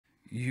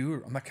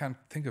I can't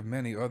think of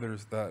many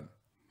others that,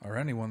 or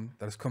anyone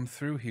that has come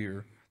through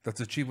here that's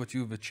achieved what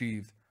you've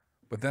achieved,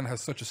 but then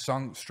has such a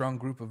strong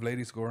group of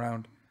ladies to go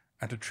around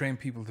and to train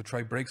people to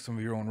try break some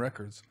of your own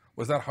records.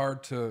 Was that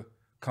hard to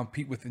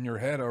compete with in your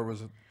head, or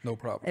was it no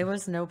problem? It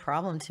was no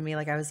problem to me.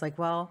 Like, I was like,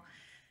 well,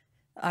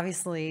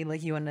 obviously,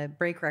 like, you want to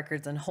break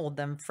records and hold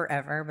them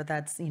forever, but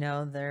that's,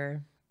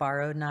 they're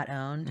borrowed, not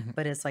owned.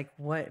 But it's like,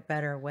 what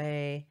better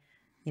way,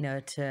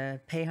 to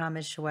pay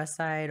homage to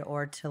Westside,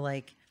 or to,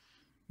 like,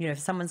 if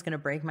someone's going to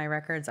break my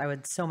records, I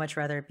would so much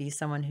rather it be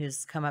someone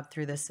who's come up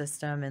through this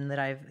system and that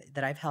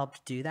I've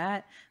helped do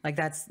that. Like,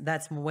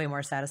 that's way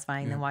more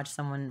satisfying than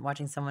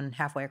watching someone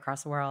halfway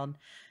across the world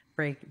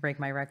break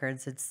my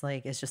records.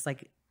 It's just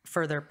like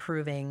further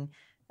proving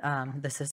the system